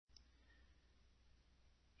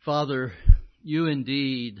Father, you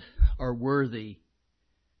indeed are worthy.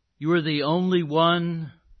 You are the only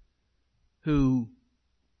one who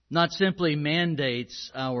not simply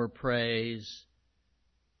mandates our praise,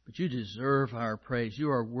 but you deserve our praise. You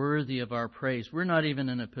are worthy of our praise. We're not even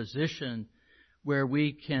in a position where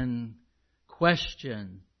we can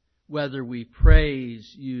question whether we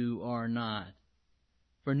praise you or not.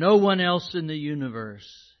 For no one else in the universe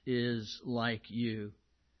is like you.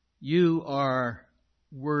 You are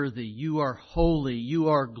worthy. You are holy. You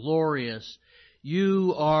are glorious.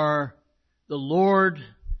 You are the Lord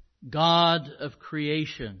God of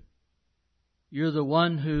creation. You're the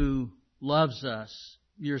one who loves us.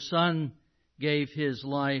 Your Son gave His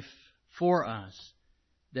life for us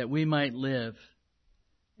that we might live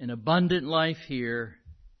an abundant life here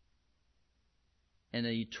and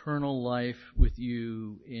an eternal life with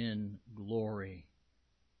you in glory.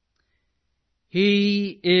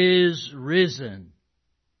 He is risen.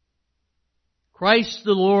 Christ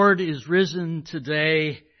the Lord is risen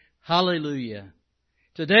today. Hallelujah.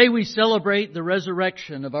 Today we celebrate the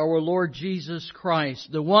resurrection of our Lord Jesus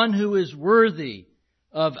Christ, the one who is worthy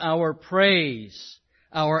of our praise,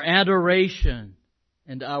 our adoration,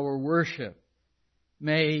 and our worship.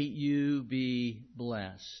 May you be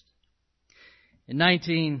blessed. In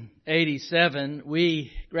 1987,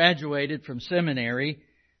 we graduated from seminary,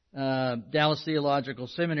 Dallas Theological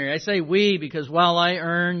Seminary. I say we because while I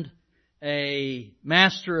earned a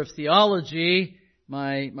Master of Theology,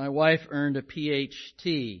 my wife earned a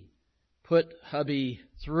PhD. Put hubby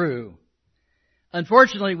through.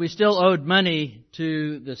 Unfortunately, we still owed money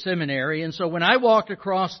to the seminary, and so when I walked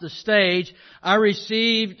across the stage, I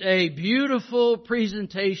received a beautiful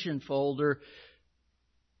presentation folder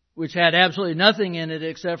which had absolutely nothing in it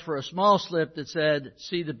except for a small slip that said,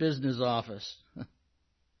 "See the business office."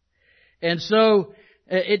 And so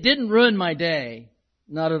it didn't ruin my day,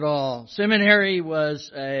 not at all. Seminary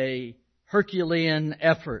was a Herculean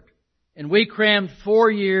effort, and we crammed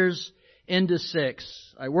 4 years into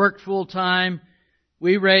 6. I worked full time.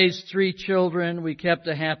 We raised 3 children. We kept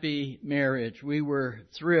a happy marriage. We were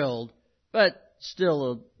thrilled, but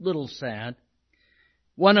still a little sad.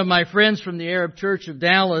 One of my friends from the Arab Church of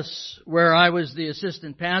Dallas, where I was the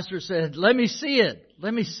assistant pastor, said, "Let me see it.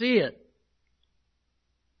 Let me see it."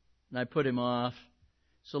 And I put him off.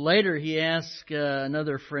 So later he asked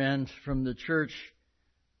another friend from the church,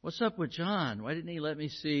 "What's up with John? Why didn't he let me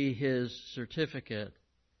see his certificate?"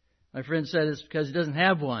 My friend said it's because he doesn't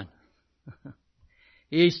have one.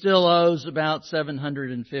 He still owes about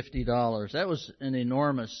 $750. That was an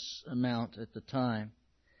enormous amount at the time.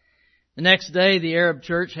 The next day, the Arab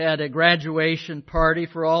church had a graduation party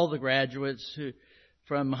for all the graduates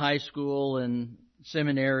from high school and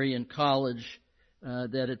seminary and college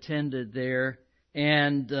that attended there.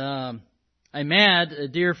 And Imad, a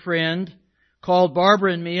dear friend, called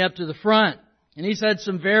Barbara and me up to the front. And he said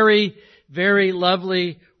some very, very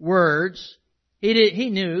lovely words. He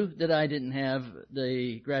knew that I didn't have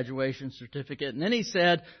the graduation certificate. And then he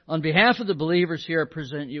said, "On behalf of the believers here, I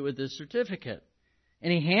present you with this certificate."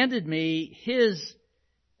 And he handed me his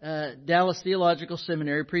Dallas Theological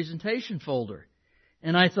Seminary presentation folder.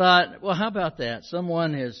 And I thought, well, how about that?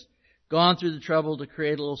 Someone has gone through the trouble to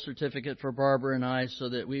create a little certificate for Barbara and I so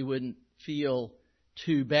that we wouldn't feel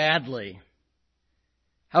too badly.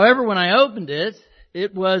 However, when I opened it,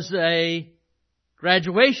 it was a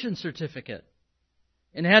graduation certificate.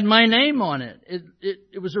 And it had my name on it.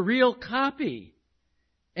 It was a real copy.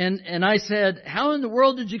 And I said, "How in the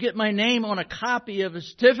world did you get my name on a copy of a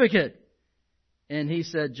certificate?" And he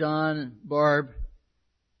said, "John, Barb,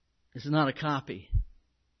 this is not a copy.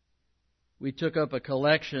 We took up a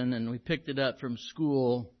collection and we picked it up from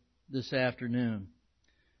school this afternoon."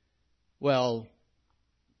 Well,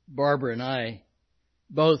 Barbara and I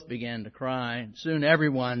both began to cry. Soon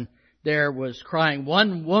everyone there was crying.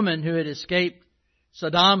 One woman who had escaped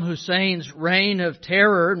Saddam Hussein's reign of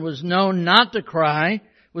terror and was known not to cry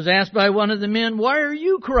was asked by one of the men, "Why are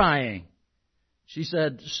you crying?" She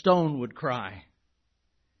said, "Stone would cry."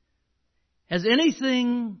 Has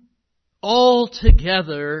anything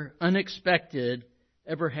altogether unexpected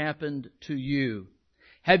ever happened to you?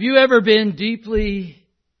 Have you ever been deeply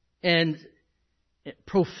and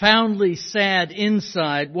profoundly sad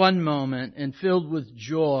inside one moment and filled with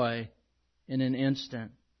joy in an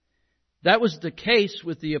instant? That was the case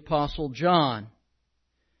with the Apostle John.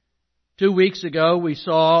 2 weeks ago, we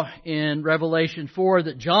saw in Revelation 4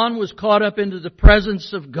 that John was caught up into the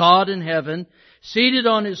presence of God in heaven, seated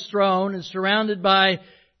on His throne and surrounded by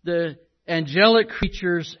the angelic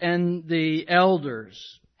creatures and the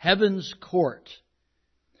elders, heaven's court.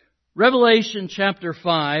 Revelation chapter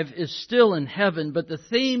 5 is still in heaven, but the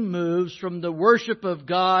theme moves from the worship of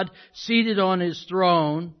God seated on His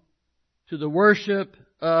throne to the worship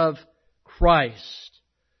of Christ,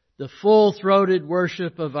 the full-throated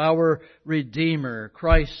worship of our Redeemer,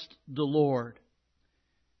 Christ the Lord.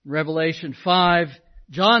 In Revelation 5,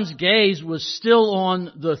 John's gaze was still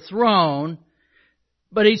on the throne,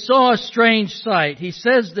 but he saw a strange sight. He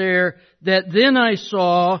says there that then I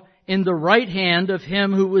saw in the right hand of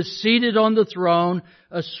Him who was seated on the throne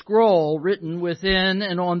a scroll written within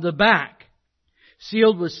and on the back,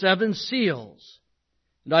 sealed with 7 seals.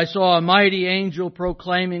 And I saw a mighty angel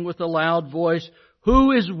proclaiming with a loud voice,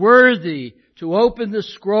 "Who is worthy to open the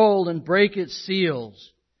scroll and break its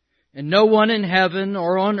seals?" And no one in heaven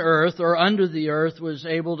or on earth or under the earth was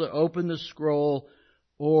able to open the scroll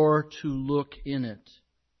or to look in it.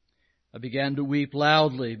 I began to weep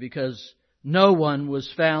loudly because no one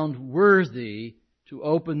was found worthy to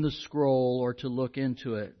open the scroll or to look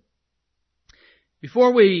into it.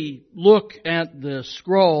 Before we look at the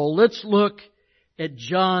scroll, let's look at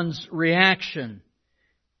John's reaction.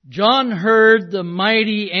 John heard the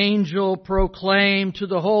mighty angel proclaim to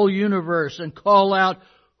the whole universe and call out,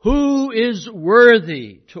 "Who is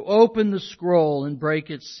worthy to open the scroll and break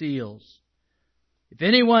its seals?" If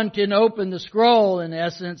anyone can open the scroll, in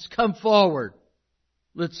essence, come forward.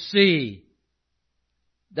 Let's see.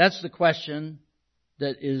 That's the question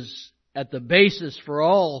that is at the basis for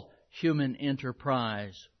all human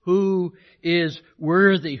enterprise. Who is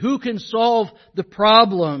worthy? Who can solve the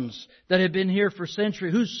problems that have been here for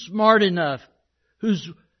centuries? Who's smart enough? Who's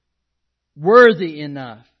worthy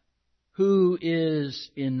enough? Who is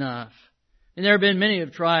enough? And there have been many who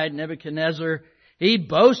have tried. Nebuchadnezzar, he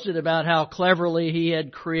boasted about how cleverly he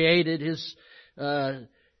had created his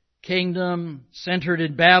kingdom centered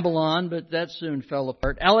in Babylon, but that soon fell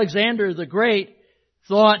apart. Alexander the Great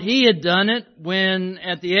thought he had done it when,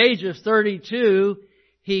 at the age of 32,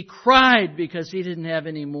 he cried because he didn't have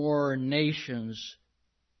any more nations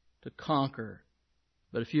to conquer.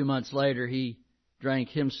 But a few months later, he drank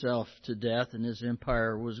himself to death and his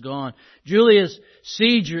empire was gone. Julius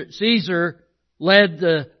Caesar led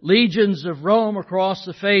the legions of Rome across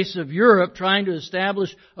the face of Europe, trying to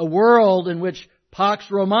establish a world in which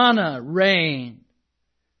Pax Romana reigned.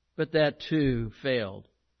 But that too failed.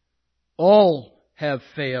 All have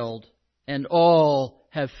failed, and all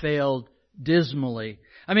have failed dismally.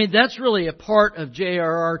 I mean, that's really a part of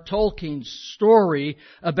J.R.R. Tolkien's story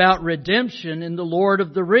about redemption in The Lord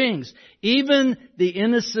of the Rings. Even the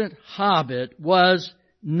innocent hobbit was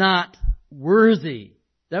not worthy.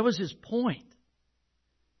 That was his point.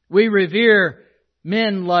 We revere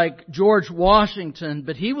men like George Washington,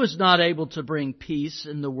 but he was not able to bring peace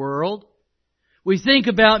in the world. We think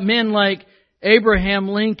about men like Abraham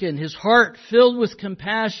Lincoln, his heart filled with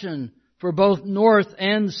compassion for both North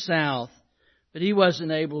and South, but he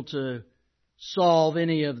wasn't able to solve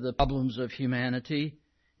any of the problems of humanity.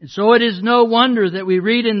 And so it is no wonder that we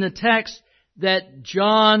read in the text that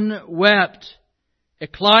John wept,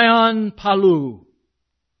 ekleion palou.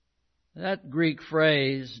 That Greek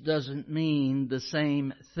phrase doesn't mean the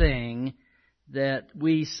same thing that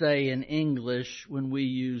we say in English when we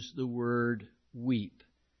use the word weep.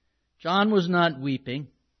 John was not weeping.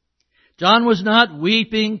 John was not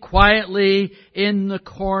weeping quietly in the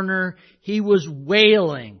corner. He was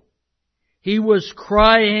wailing. He was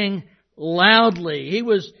crying loudly. It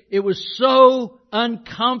was so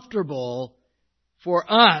uncomfortable for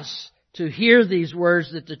us to hear these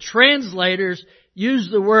words that the translators use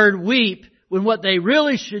the word weep when what they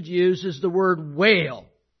really should use is the word wail.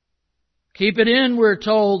 Keep it in, we're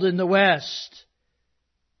told in the West.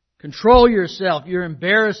 Control yourself. You're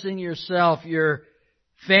embarrassing yourself, your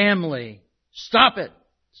family. Stop it.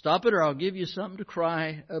 Stop it or I'll give you something to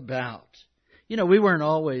cry about. You know, we weren't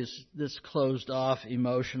always this closed off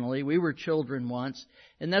emotionally. We were children once.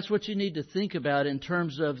 And that's what you need to think about in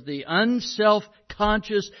terms of the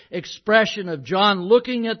unself-conscious expression of John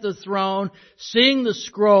looking at the throne, seeing the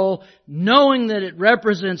scroll, knowing that it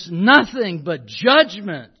represents nothing but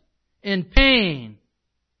judgment and pain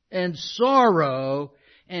and sorrow,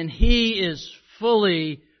 and he is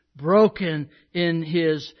fully broken in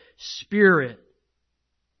his spirit.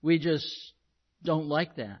 We just don't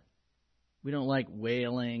like that. We don't like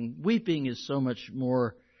wailing. Weeping is so much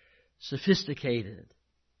more sophisticated.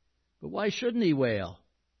 But why shouldn't he wail?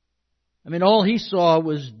 I mean, all he saw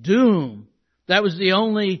was doom. That was the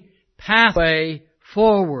only pathway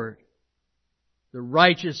forward. The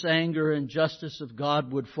righteous anger and justice of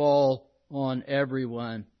God would fall on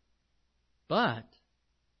everyone. But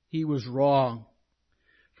he was wrong.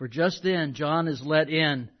 For just then, John is let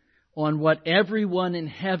in on what everyone in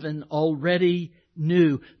heaven already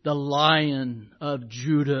knew. The Lion of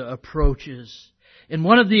Judah approaches. And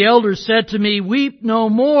one of the elders said to me, "Weep no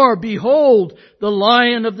more. Behold, the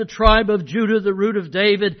Lion of the tribe of Judah, the Root of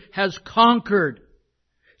David, has conquered,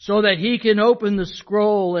 so that He can open the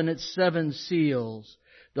scroll and its 7 seals."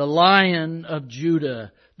 The Lion of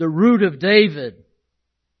Judah, the Root of David.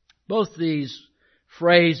 Both these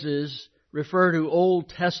phrases refer to Old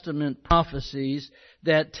Testament prophecies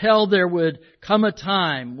that tell there would come a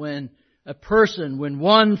time when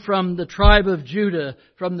one from the tribe of Judah,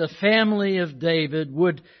 from the family of David,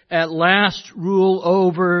 would at last rule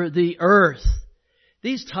over the earth.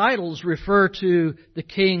 These titles refer to the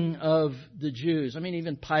King of the Jews. I mean,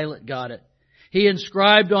 even Pilate got it. He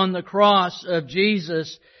inscribed on the cross of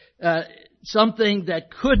Jesus something that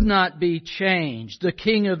could not be changed, the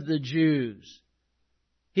King of the Jews.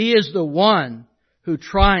 He is the one who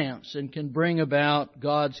triumphs and can bring about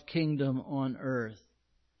God's kingdom on earth.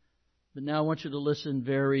 But now I want you to listen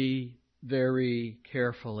very, very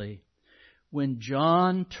carefully. When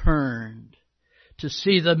John turned to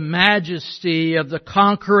see the majesty of the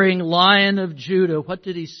conquering Lion of Judah, what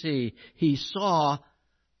did he see? He saw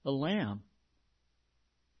a lamb.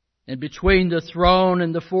 And between the throne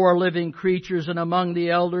and the 4 living creatures and among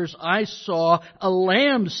the elders, I saw a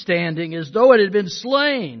lamb standing as though it had been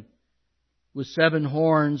slain, with 7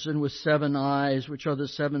 horns and with 7 eyes, which are the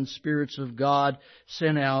 7 spirits of God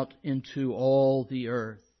sent out into all the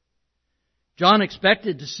earth. John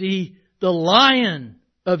expected to see the Lion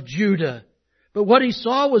of Judah, but what he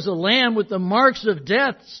saw was a lamb with the marks of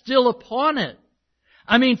death still upon it.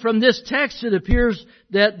 I mean, from this text it appears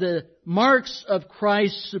that the marks of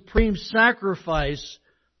Christ's supreme sacrifice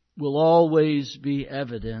will always be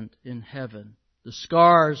evident in heaven. The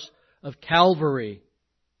scars of Calvary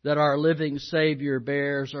that our living Savior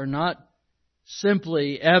bears are not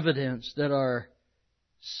simply evidence that our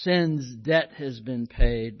sin's debt has been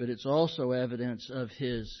paid, but it's also evidence of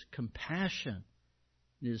His compassion,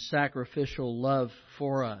 His sacrificial love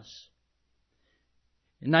for us.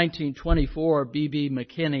 In 1924, B.B.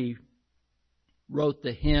 McKinney wrote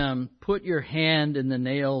the hymn, "Put your hand in the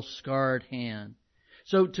nail-scarred hand."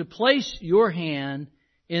 So to place your hand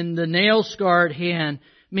in the nail-scarred hand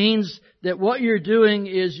means that what you're doing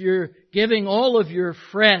is you're giving all of your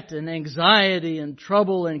fret and anxiety and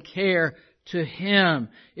trouble and care to Him.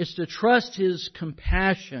 It's to trust His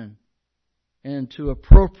compassion and to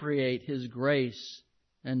appropriate His grace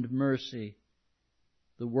and mercy.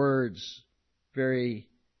 The words, very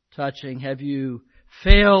touching. Have you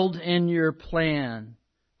failed in your plan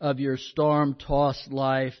of your storm-tossed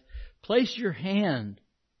life? Place your hand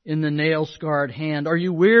in the nail-scarred hand. Are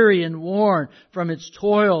you weary and worn from its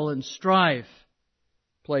toil and strife?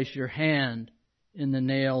 Place your hand in the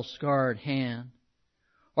nail-scarred hand.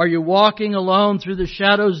 Are you walking alone through the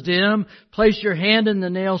shadows dim? Place your hand in the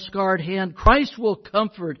nail-scarred hand. Christ will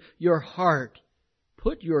comfort your heart.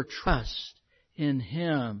 Put your trust in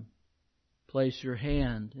Him. Place your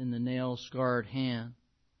hand in the nail-scarred hand.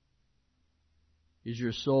 Is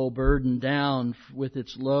your soul burdened down with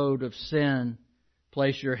its load of sin?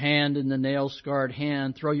 Place your hand in the nail-scarred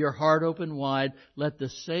hand. Throw your heart open wide. Let the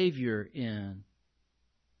Savior in.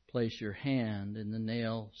 Place your hand in the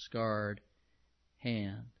nail-scarred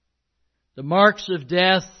hand. The marks of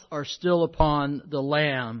death are still upon the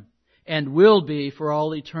Lamb and will be for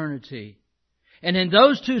all eternity. And in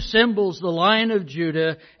those 2 symbols, the Lion of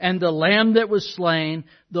Judah and the Lamb that was slain,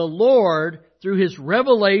 the Lord, through His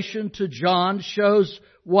revelation to John, shows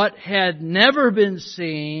what had never been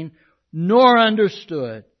seen nor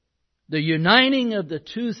understood. The uniting of the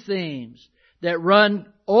 2 themes that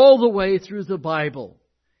run all the way through the Bible.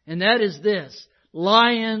 And that is this: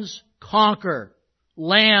 lions conquer,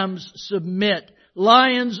 lambs submit,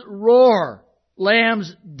 lions roar,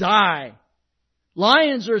 lambs die.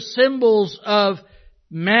 Lions are symbols of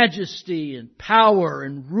majesty and power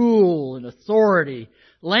and rule and authority.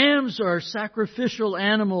 Lambs are sacrificial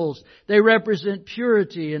animals. They represent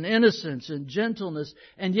purity and innocence and gentleness.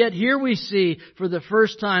 And yet here we see for the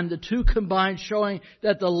first time the 2 combined, showing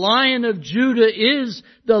that the Lion of Judah is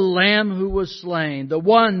the Lamb who was slain, the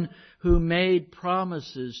one who made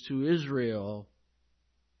promises to Israel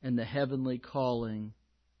and the heavenly calling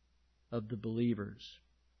of the believers.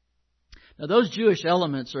 Now, those Jewish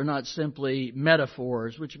elements are not simply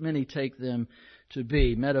metaphors, which many take them to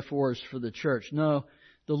be, metaphors for the church. No,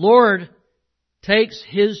 the Lord takes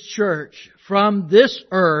His church from this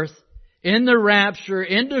earth in the rapture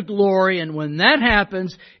into glory, and when that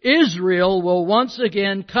happens, Israel will once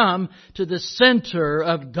again come to the center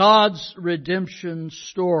of God's redemption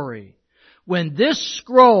story. When this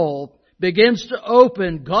scroll begins to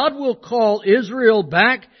open, God will call Israel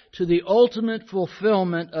back to the ultimate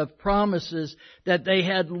fulfillment of promises that they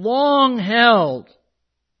had long held,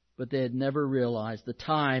 but they had never realized. The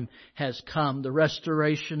time has come. The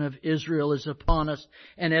restoration of Israel is upon us.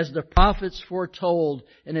 And as the prophets foretold,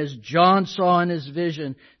 and as John saw in his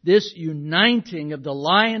vision, this uniting of the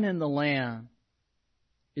Lion and the Lamb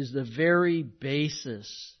is the very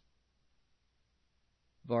basis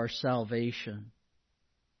of our salvation.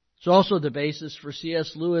 It's also the basis for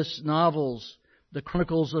C.S. Lewis novels, The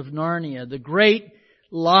Chronicles of Narnia. The great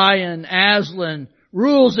lion Aslan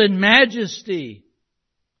rules in majesty.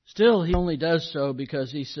 Still, he only does so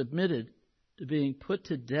because he submitted to being put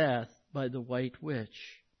to death by the White Witch.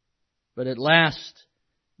 But at last,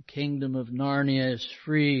 the kingdom of Narnia is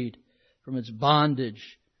freed from its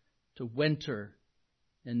bondage to winter,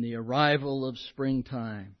 and the arrival of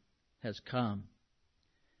springtime has come.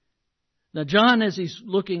 Now, John, as he's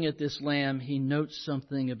looking at this lamb, he notes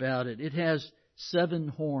something about it. It has 7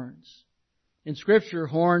 horns. In Scripture,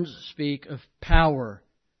 horns speak of power.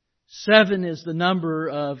 7 is the number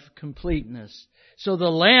of completeness. So the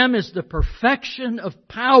lamb is the perfection of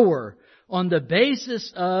power on the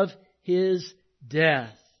basis of His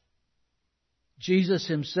death. Jesus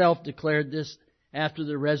Himself declared this after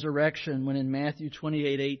the resurrection when in Matthew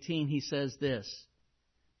 28:18 He says this,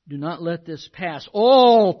 "Do not let this pass.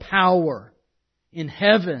 All power in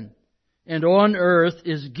heaven and on earth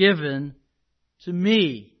is given to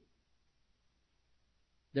me."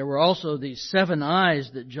 There were also these 7 eyes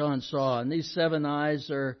that John saw, and these 7 eyes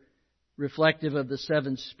are reflective of the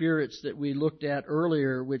 7 spirits that we looked at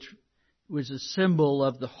earlier, which was a symbol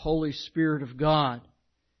of the Holy Spirit of God.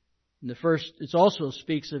 In the first, it also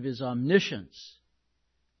speaks of His omniscience.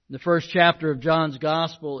 In the first chapter of John's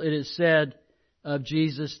Gospel, it is said of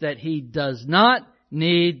Jesus that He does not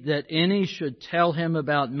need that any should tell Him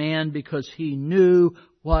about man because He knew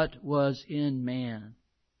what was in man.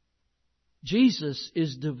 Jesus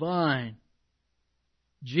is divine.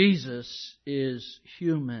 Jesus is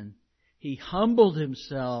human. He humbled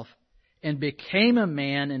Himself and became a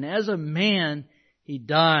man, and as a man, He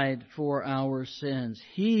died for our sins.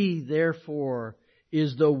 He, therefore,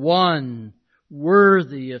 is the one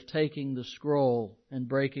worthy of taking the scroll and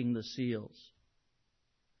breaking the seals.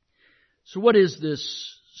 So what is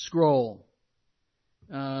this scroll?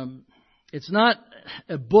 It's not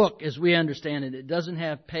a book as we understand it. It doesn't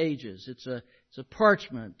have pages. It's a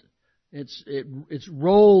parchment. It's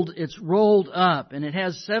rolled up, and it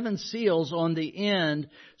has 7 seals on the end,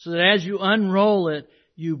 so that as you unroll it,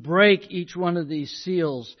 you break each one of these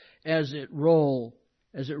seals as it rolls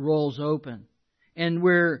open. And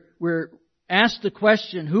we're asked the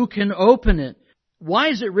question, who can open it? Why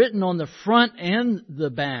is it written on the front and the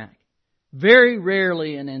back? Very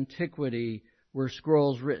rarely in antiquity were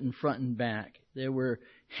scrolls written front and back. They were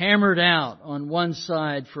hammered out on one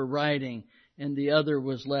side for writing, and the other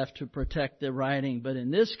was left to protect the writing. But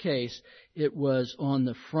in this case, it was on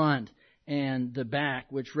the front and the back,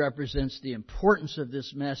 which represents the importance of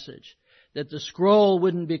this message. That the scroll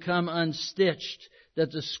wouldn't become unstitched,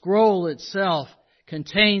 that the scroll itself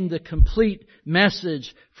contained the complete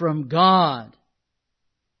message from God.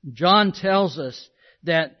 John tells us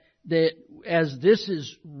that as this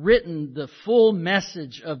is written, the full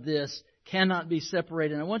message of this cannot be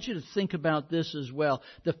separated. And I want you to think about this as well.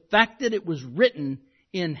 The fact that it was written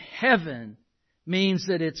in heaven means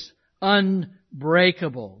that it's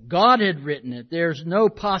unbreakable. God had written it. There's no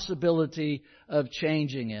possibility of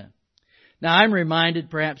changing it. Now, I'm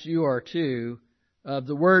reminded, perhaps you are too, of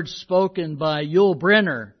the words spoken by Yul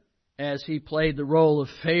Brynner as he played the role of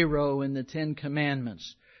Pharaoh in the 10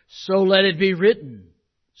 Commandments. So let it be written.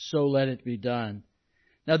 So let it be done.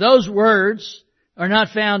 Now, those words are not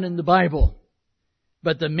found in the Bible.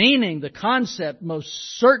 But the meaning, the concept most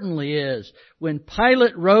certainly is. When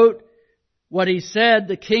Pilate wrote what he said,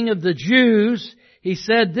 the King of the Jews, he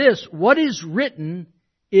said this, "What is written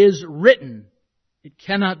is written. It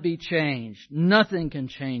cannot be changed. Nothing can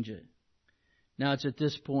change it." Now it's at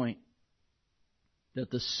this point that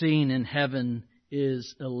the scene in heaven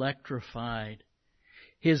is electrified.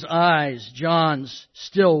 His eyes, John's,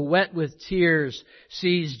 still wet with tears,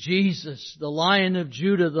 sees Jesus, the Lion of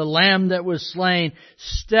Judah, the Lamb that was slain,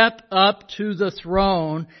 step up to the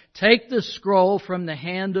throne, take the scroll from the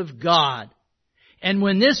hand of God. And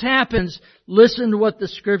when this happens, listen to what the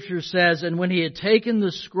Scripture says. And when He had taken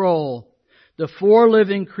the scroll, the 4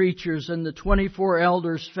 living creatures and the 24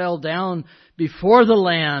 elders fell down before the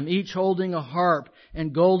Lamb, each holding a harp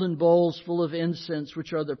and golden bowls full of incense,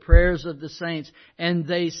 which are the prayers of the saints. And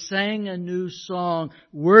they sang a new song,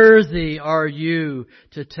 "Worthy are you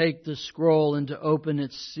to take the scroll and to open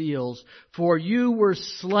its seals. For you were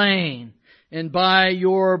slain, and by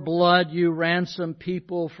your blood you ransomed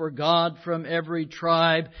people for God from every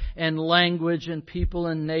tribe and language and people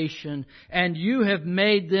and nation. And you have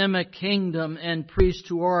made them a kingdom and priests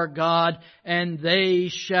to our God, and they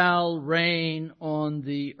shall reign on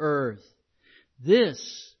the earth."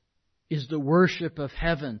 This is the worship of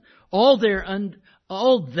heaven. All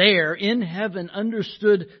there in heaven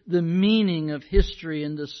understood the meaning of history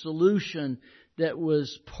and the solution that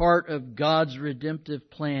was part of God's redemptive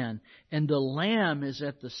plan. And the Lamb is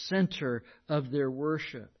at the center of their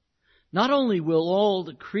worship. Not only will all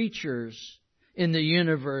the creatures in the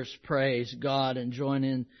universe praise God and join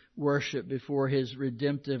in worship before His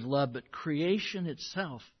redemptive love, but creation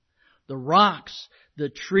itself, the rocks, the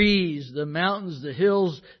trees, the mountains, the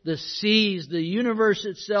hills, the seas, the universe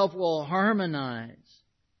itself will harmonize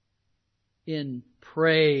in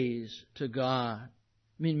praise to God.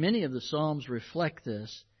 I mean, many of the Psalms reflect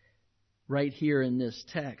this right here in this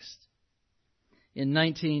text. In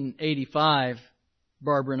 1985,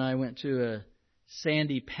 Barbara and I went to a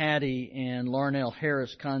Sandy Patty and Larnell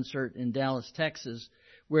Harris concert in Dallas, Texas,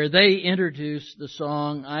 where they introduced the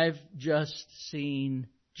song, "I've Just Seen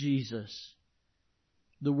Jesus."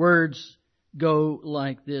 The words go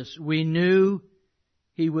like this: "We knew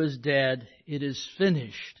He was dead. It is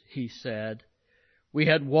finished," He said. "We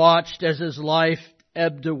had watched as His life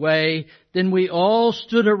ebbed away. Then we all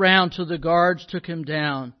stood around till the guards took Him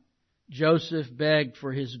down. Joseph begged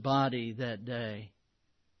for His body that day.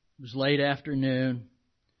 It was late afternoon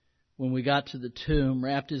when we got to the tomb,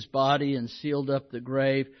 wrapped His body and sealed up the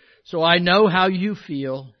grave. So I know how you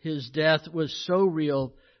feel. His death was so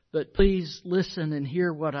real, but please listen and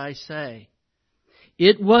hear what I say.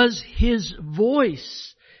 It was His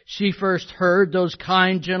voice she first heard, those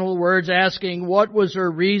kind, gentle words asking what was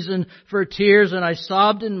her reason for tears, and I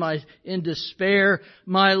sobbed in despair.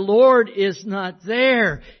 My Lord is not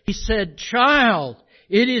there. He said, "Child,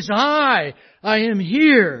 it is I. I am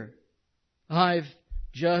here. I've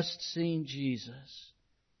just seen Jesus.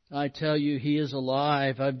 I tell you, He is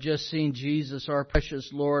alive. I've just seen Jesus, our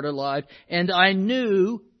precious Lord, alive. And I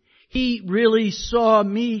knew He really saw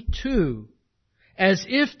me too. As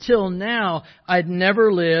if till now I'd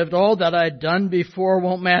never lived. All that I'd done before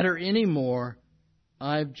won't matter anymore.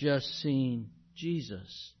 I've just seen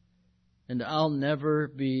Jesus. And I'll never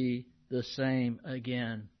be the same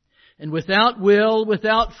again." And without will,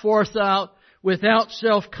 without forethought, without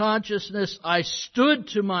self-consciousness, I stood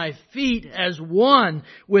to my feet as one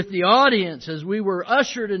with the audience as we were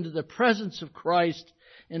ushered into the presence of Christ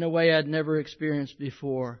in a way I'd never experienced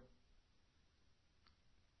before.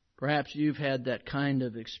 Perhaps you've had that kind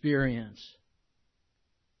of experience.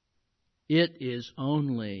 It is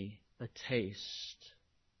only a taste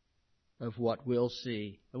of what we'll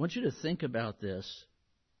see. I want you to think about this.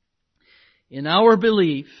 In our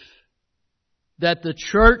belief that the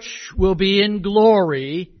church will be in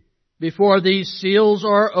glory before these seals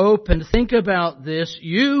are opened, think about this.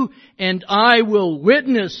 You and I will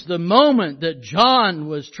witness the moment that John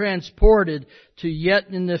was transported to yet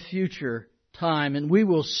in the future time, and we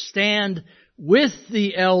will stand with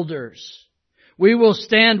the elders. We will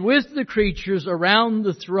stand with the creatures around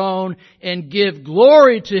the throne and give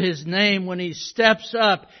glory to His name when He steps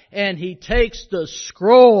up and He takes the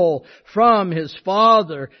scroll from His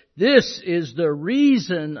Father. This is the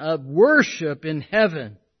reason of worship in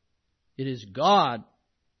heaven. It is God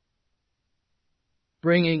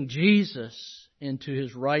bringing Jesus into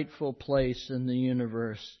His rightful place in the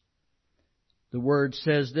universe. The Word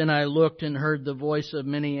says, "Then I looked and heard the voice of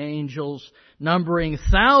many angels, numbering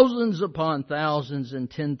thousands upon thousands and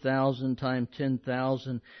 10,000 times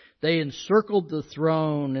 10,000. They encircled the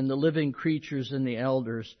throne and the living creatures and the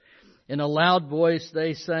elders. In a loud voice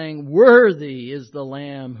they sang, 'Worthy is the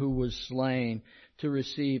Lamb who was slain to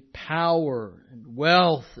receive power and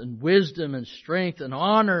wealth and wisdom and strength and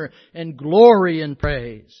honor and glory and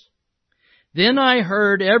praise.' Then I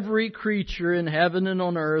heard every creature in heaven and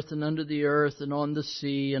on earth and under the earth and on the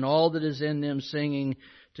sea and all that is in them singing,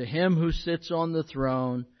 'To Him who sits on the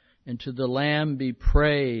throne and to the Lamb be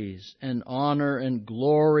praise and honor and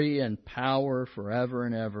glory and power forever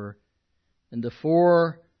and ever.' And the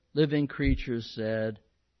 4 living creatures said,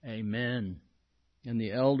 'Amen.' And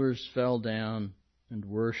the elders fell down and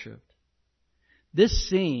worshipped." This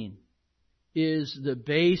scene is the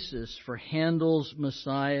basis for Handel's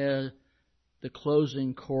Messiah, the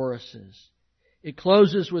closing choruses. It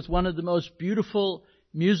closes with one of the most beautiful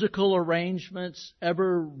musical arrangements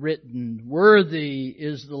ever written. Worthy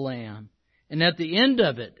is the Lamb. And at the end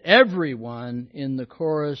of it, everyone in the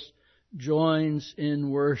chorus joins in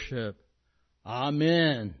worship.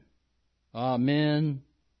 Amen. Amen.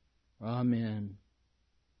 Amen.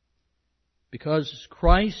 Because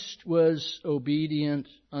Christ was obedient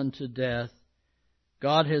unto death,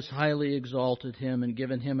 God has highly exalted Him and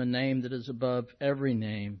given Him a name that is above every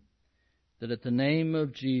name, that at the name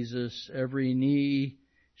of Jesus every knee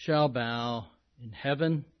shall bow in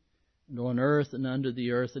heaven and on earth and under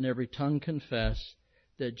the earth, and every tongue confess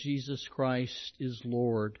that Jesus Christ is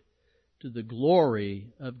Lord, to the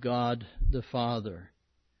glory of God the Father.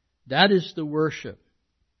 That is the worship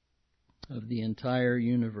of the entire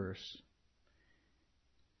universe.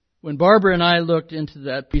 When Barbara and I looked into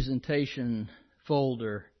that presentation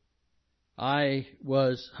folder, I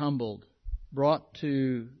was humbled, brought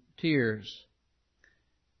to tears.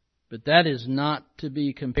 But that is not to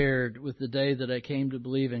be compared with the day that I came to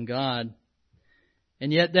believe in God.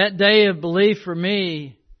 And yet that day of belief for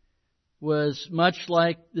me was much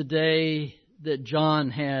like the day that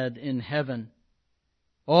John had in heaven.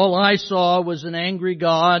 All I saw was an angry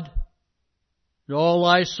God. All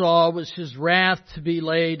I saw was His wrath to be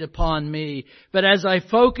laid upon me. But as I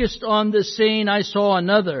focused on the scene, I saw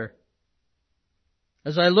another.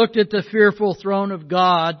 As I looked at the fearful throne of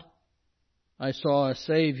God, I saw a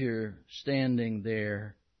Savior standing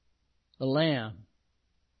there, a Lamb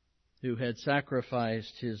who had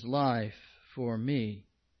sacrificed His life for me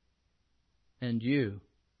and you.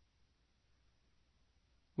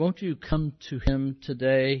 Won't you come to Him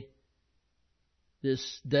today,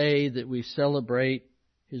 this day that we celebrate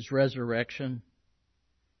His resurrection?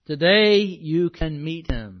 Today you can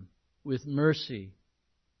meet Him with mercy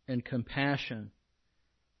and compassion.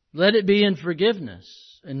 Let it be in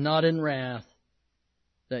forgiveness and not in wrath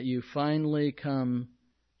that you finally come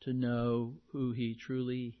to know who He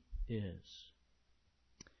truly is.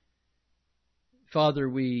 Father,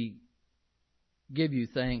 we give You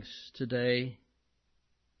thanks today.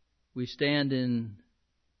 We stand in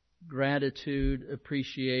gratitude,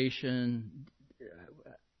 appreciation.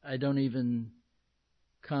 I don't even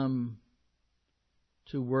come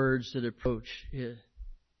to words that approach it.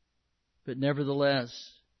 But nevertheless,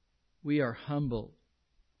 we are humbled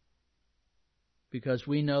because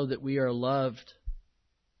we know that we are loved.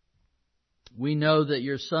 We know that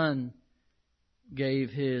Your Son gave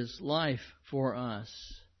His life for us.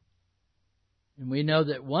 And we know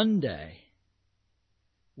that one day,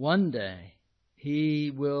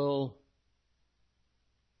 He will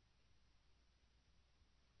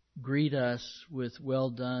greet us with, "Well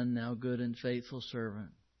done, thou good and faithful servant."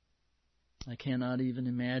 I cannot even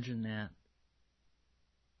imagine that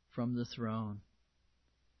from the throne.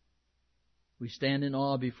 We stand in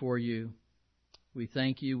awe before You. We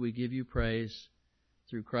thank You. We give You praise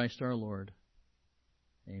through Christ our Lord.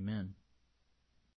 Amen.